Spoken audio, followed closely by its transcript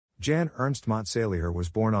Jan Ernst Matzeliger was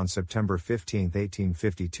born on September 15,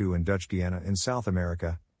 1852 in Dutch Guiana in South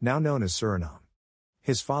America, now known as Suriname.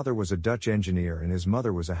 His father was a Dutch engineer and his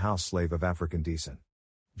mother was a house slave of African descent.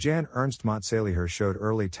 Jan Ernst Matzeliger showed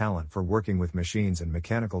early talent for working with machines and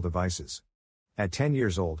mechanical devices. At 10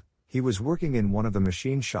 years old, he was working in one of the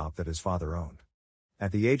machine shop that his father owned.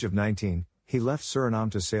 At the age of 19, he left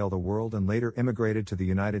Suriname to sail the world and later immigrated to the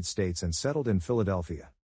United States and settled in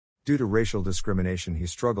Philadelphia. Due to racial discrimination, he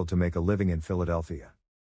struggled to make a living in Philadelphia.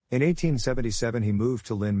 In 1877 he moved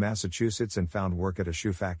to Lynn, Massachusetts and found work at a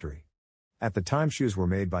shoe factory. At the time, shoes were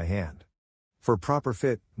made by hand. For proper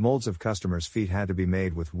fit, molds of customers' feet had to be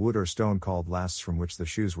made with wood or stone called lasts from which the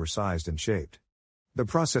shoes were sized and shaped. The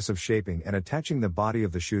process of shaping and attaching the body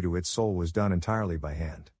of the shoe to its sole was done entirely by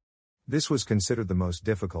hand. This was considered the most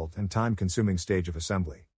difficult and time-consuming stage of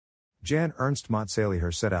assembly. Jan Ernst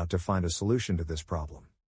Matzeliger set out to find a solution to this problem.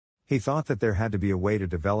 He thought that there had to be a way to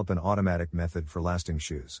develop an automatic method for lasting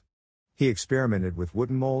shoes. He experimented with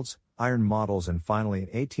wooden molds, iron models, and finally in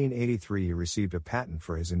 1883 he received a patent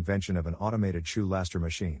for his invention of an automated shoe laster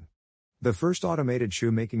machine. The first automated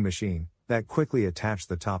shoemaking machine that quickly attached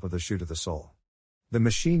the top of the shoe to the sole. The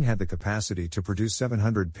machine had the capacity to produce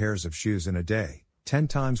 700 pairs of shoes in a day, 10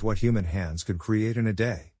 times what human hands could create in a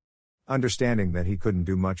day. Understanding that he couldn't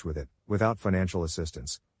do much with it, without financial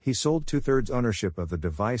assistance, he sold 2/3 ownership of the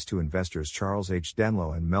device to investors Charles H.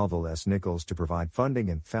 Denlow and Melville S. Nichols to provide funding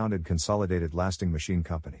and founded Consolidated Lasting Machine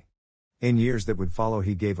Company. In years that would follow,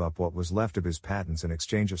 he gave up what was left of his patents in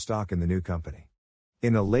exchange of stock in the new company.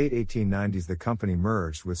 In the late 1890s the company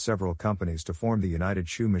merged with several companies to form the United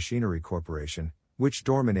Shoe Machinery Corporation, which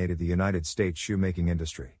dominated the United States shoemaking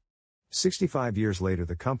industry. 65 years later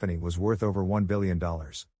the company was worth over $1 billion.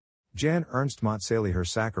 Jan Ernst Matzeliger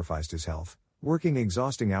sacrificed his health, working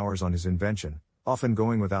exhausting hours on his invention, often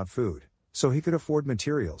going without food, so he could afford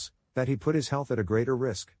materials, that he put his health at a greater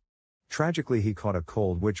risk. Tragically he caught a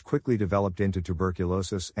cold which quickly developed into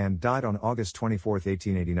tuberculosis and died on August 24,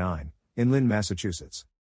 1889, in Lynn, Massachusetts.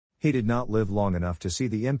 He did not live long enough to see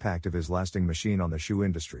the impact of his lasting machine on the shoe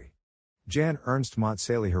industry. Jan Ernst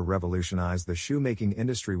Matzeliger revolutionized the shoemaking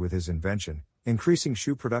industry with his invention, increasing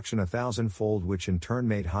shoe production 1,000-fold, which in turn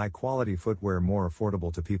made high-quality footwear more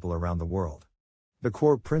affordable to people around the world. The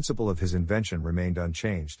core principle of his invention remained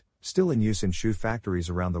unchanged, still in use in shoe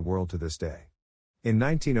factories around the world to this day. In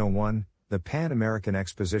 1901, the Pan American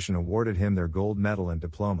Exposition awarded him their gold medal and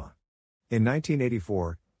diploma. In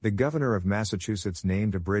 1984, the governor of Massachusetts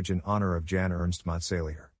named a bridge in honor of Jan Ernst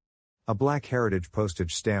Matzeliger. A Black Heritage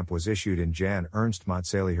postage stamp was issued in Jan Ernst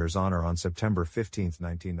Matzeliger's honor on September 15,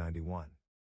 1991.